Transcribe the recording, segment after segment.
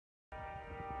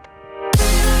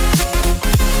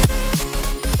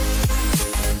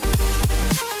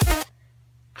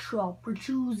Chopper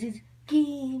Chooses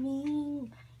Gaming.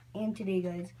 And today,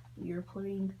 guys, we are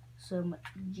playing some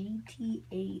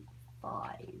GTA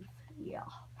 5. Yeah,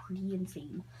 pretty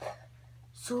insane.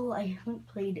 So I haven't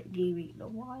played gaming in a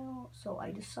while, so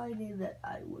I decided that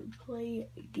I would play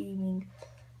gaming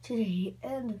today,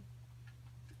 and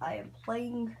I am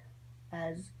playing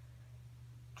as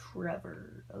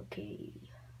Trevor. Okay.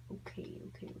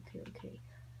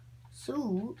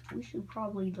 So we should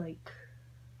probably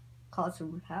cause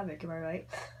some havoc, am I right?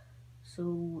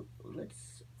 So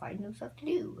let's find some stuff to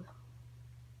do.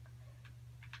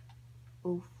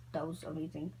 Oof, that was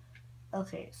amazing.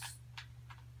 Okay,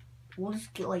 we'll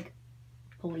just get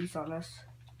police on us.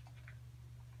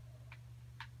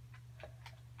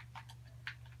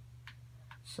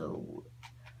 So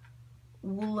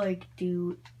we'll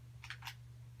do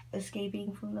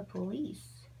escaping from the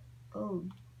police. Oh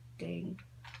dang.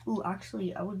 Ooh,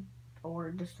 actually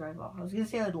or just drive off. I was gonna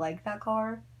say I would like that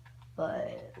car,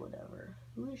 but whatever.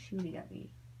 Who is shooting at me?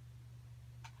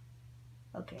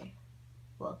 Okay.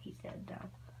 Well, he's dead now.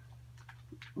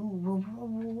 Ooh,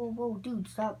 whoa, dude,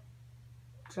 stop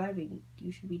driving.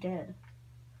 You should be dead.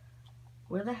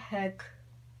 Where the heck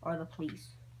are the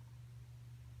police?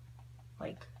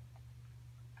 I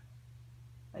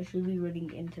should be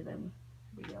running into them.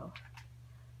 Here we go.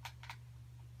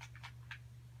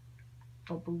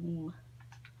 Oh, boom.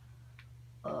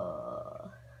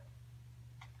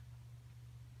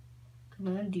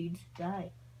 Come on, dudes,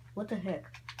 die. What the heck?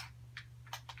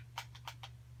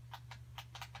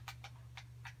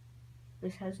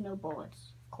 This has no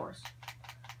bullets, of course.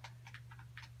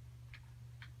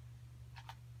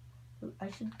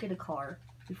 I should get a car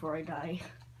before I die.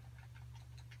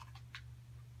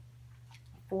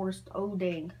 Forced. Oh,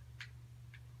 dang.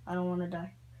 I don't want to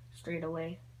die straight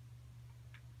away,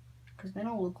 because then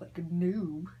I'll look like a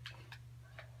noob.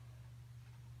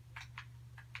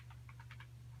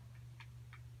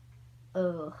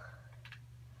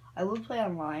 I would play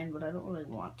online, but I don't really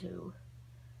want to.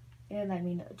 And I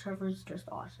mean, Trevor's just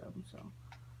awesome, so.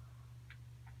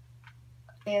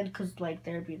 And because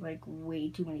there'd be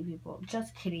way too many people.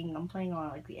 Just kidding, I'm playing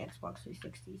on the Xbox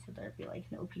 360, so there'd be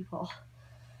no people.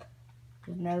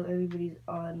 Because now everybody's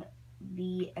on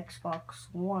the Xbox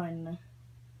One.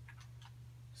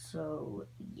 So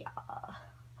yeah.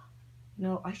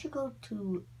 No, I should go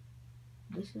to,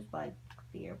 this is by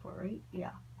the airport, right?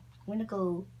 Yeah. I'm gonna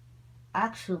go,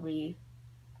 actually,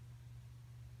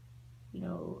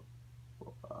 oh,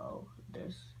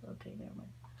 okay, never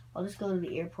mind. I'll just go to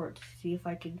the airport to see if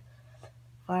I can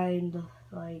find,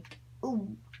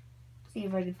 see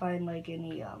if I can find,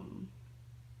 any,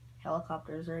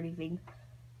 helicopters or anything.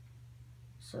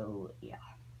 So, yeah.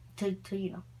 To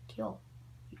kill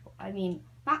people. I mean,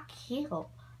 not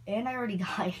kill. And I already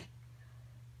died.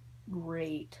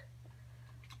 Great.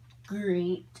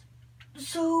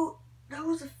 So, that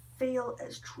was a fail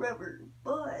as Trevor,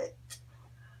 but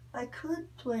I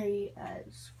could play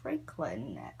as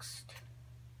Franklin next.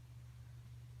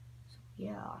 So,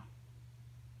 yeah.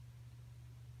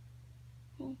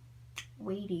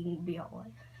 Waiting be all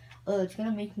it's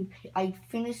gonna make me I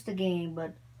finished the game,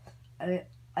 but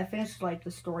I finished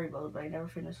the story mode, but I never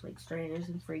finished Strangers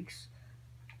and Freaks.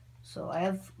 So I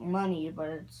have money, but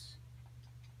it's,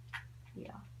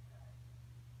 yeah.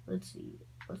 Let's see.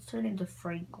 Let's turn into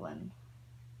Franklin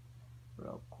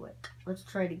real quick. Let's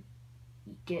try to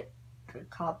get the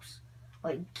cops,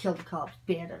 kill the cops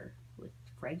better with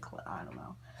Franklin. I don't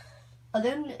know. And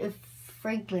then if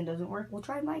Franklin doesn't work, we'll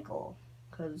try Michael.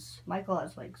 Because Michael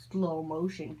has slow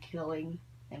motion killing,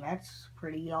 and that's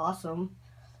pretty awesome.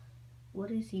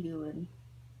 What is he doing?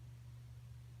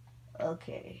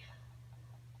 Okay.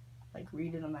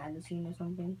 Reading a magazine or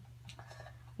something.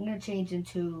 I'm gonna change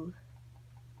into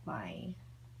my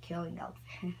killing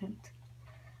outfit.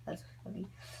 That's funny.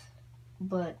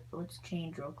 But let's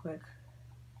change real quick.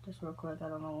 Just real quick, I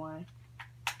don't know why.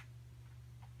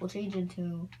 We'll change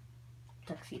into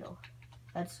tuxedo.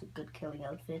 That's a good killing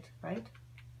outfit, right?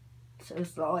 So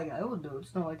it's not like I would do it.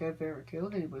 It's not like I've ever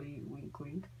killed anybody. Wink,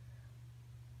 wink.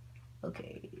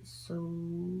 Okay, so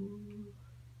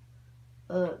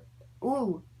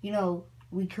ooh,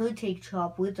 we could take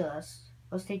Chop with us.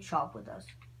 Let's take Chop with us.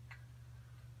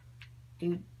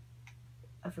 Dude,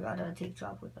 I forgot how to take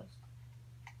Chop with us.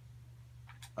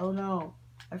 Oh no,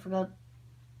 I forgot.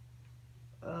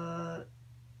 Oh,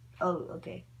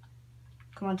 okay.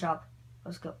 Come on, Chop.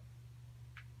 Let's go.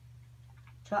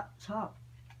 Chop.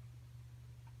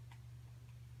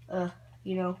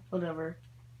 Whatever.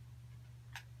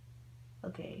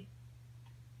 Okay.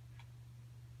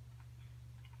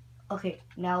 Okay,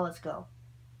 now let's go.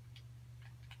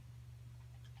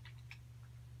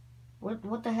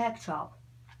 What the heck, Chop?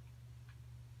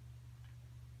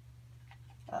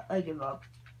 I give up.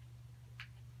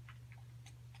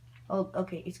 Oh,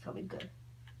 okay, it's coming. Good.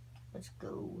 Let's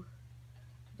go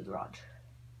to the garage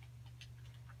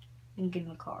and get in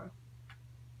the car.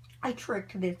 I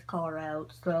tricked this car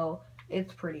out, so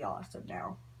it's pretty awesome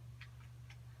now.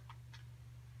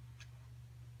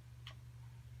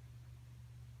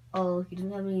 Oh, he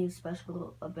doesn't have any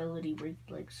special ability where you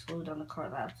can, like, slow down the car.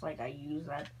 That's like I use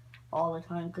that all the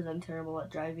time because I'm terrible at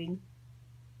driving.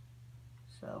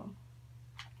 So,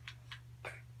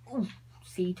 ooh,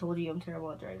 see, told you I'm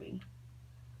terrible at driving.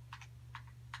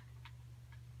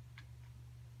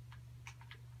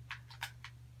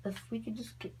 If we could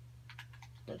just get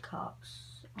the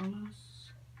cops on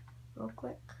us real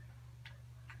quick.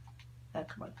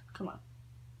 Come on, come on.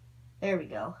 There we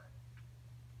go.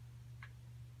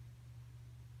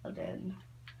 And then,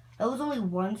 that was only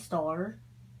 1 star.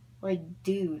 Like,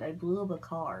 dude, I blew up a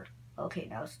car. Okay,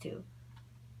 now it's 2.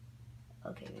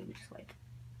 Okay, maybe just like...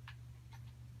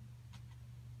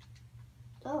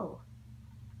 Oh.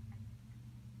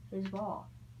 His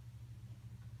ball.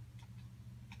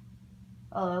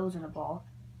 Oh, that wasn't a ball.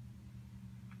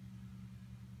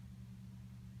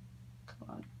 Come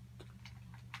on.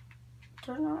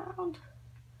 Turn around.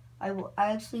 I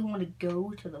actually want to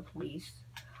go to the police.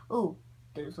 Oh,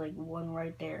 there's like one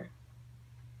right there.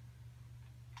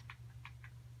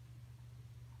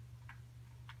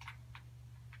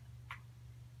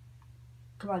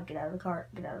 Come on, get out of the car.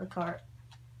 Get out of the car.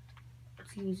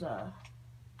 Let's use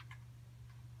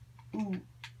ooh.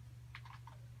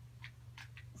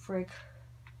 Frick.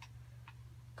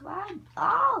 Come on.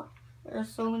 Oh! There's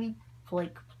so many,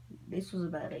 like, this was a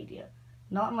bad idea.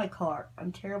 Not in my car.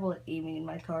 I'm terrible at aiming in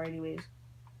my car anyways.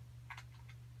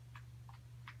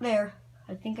 There.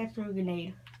 I think I threw a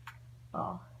grenade.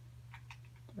 Oh.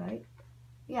 Right?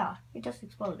 Yeah, it just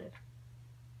exploded.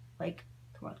 Like,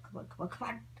 come on, come on, come on, come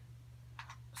on.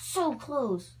 So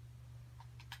close.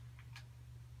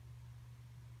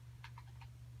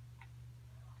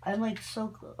 I'm like so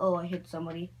close. Oh, I hit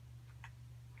somebody.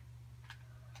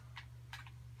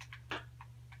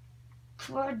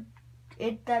 Come on.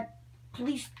 That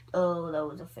police. Oh, that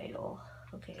was a fatal.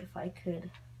 Okay, if I could.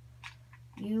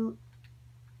 You.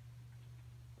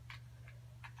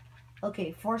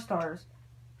 Okay, 4 stars.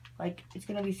 Like, it's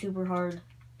gonna be super hard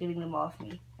getting them off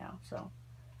me now, so.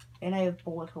 And I have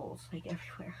bullet holes, like,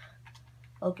 everywhere.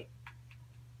 Okay.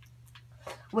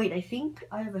 Wait, I think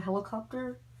I have a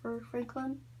helicopter for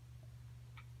Franklin.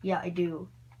 Yeah, I do.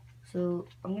 So,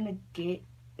 I'm gonna get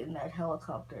in that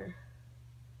helicopter.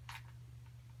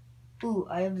 Ooh,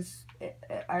 I have this,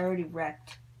 I already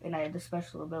wrecked, and I had the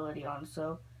special ability on,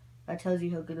 so that tells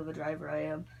you how good of a driver I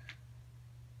am.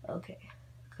 Okay,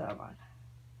 come on.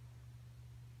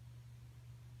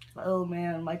 Oh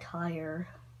man, my tire.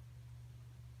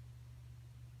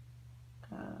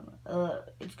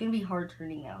 It's gonna be hard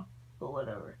turning now, but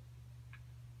whatever.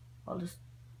 I'll just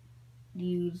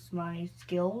use my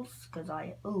skills, cause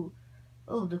oh,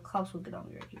 the cops will get on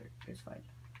me right here. It's fine.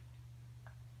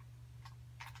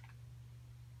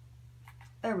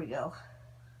 There we go.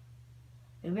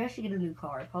 Maybe I should get a new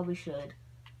car. I probably should.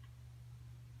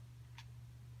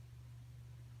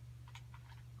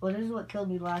 Well, this is what killed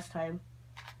me last time.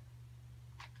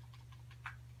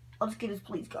 I'll just get his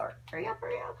police car. Hurry up,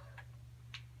 hurry up.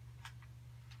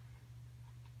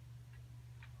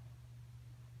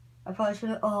 I probably should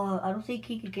have. Oh, I don't think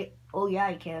he could get. Oh, yeah,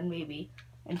 I can, maybe.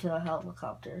 Into a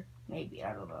helicopter. Maybe,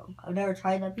 I don't know. I've never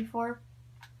tried that before.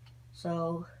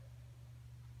 So,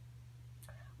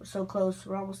 we're so close.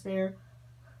 We're almost there.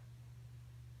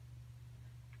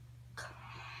 Come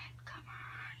on, come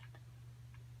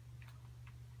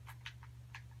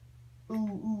on.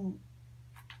 Ooh, ooh.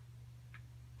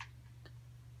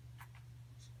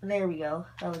 There we go.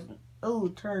 That was. Oh,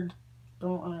 turned.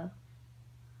 Don't wanna.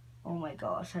 Oh my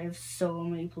gosh, I have so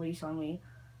many police on me.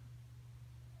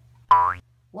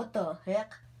 What the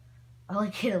heck? I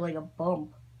like hit it like a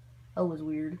bump. That was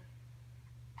weird.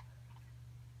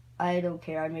 I don't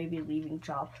care. I may be leaving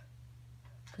Chop.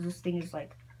 Because this thing is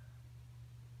like...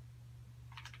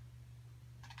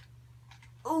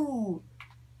 Ooh!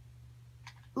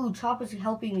 Ooh, Chop is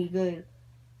helping me good.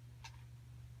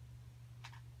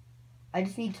 I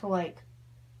just need to like...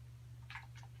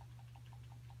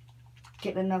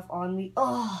 get enough on me.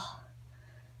 Oh!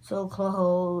 So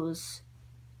close.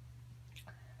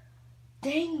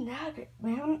 Dang nabbit,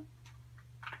 man.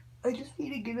 I just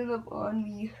need to get enough on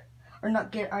me. Or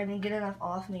not get, I didn't get enough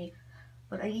off me.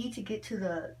 But I need to get to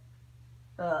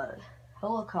the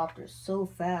helicopters so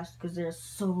fast because there's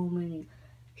so many.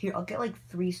 Here, I'll get like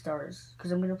 3 stars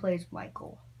because I'm going to play as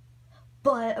Michael.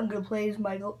 but I'm gonna play as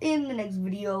Michael in the next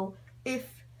video. If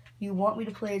you want me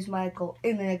to play as Michael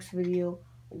in the next video,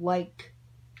 like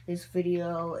this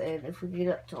video, and if we get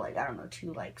up to like, I don't know,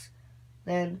 2 likes,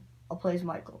 then I'll play as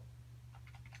Michael.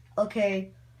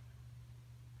 Okay.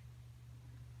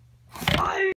 Bye.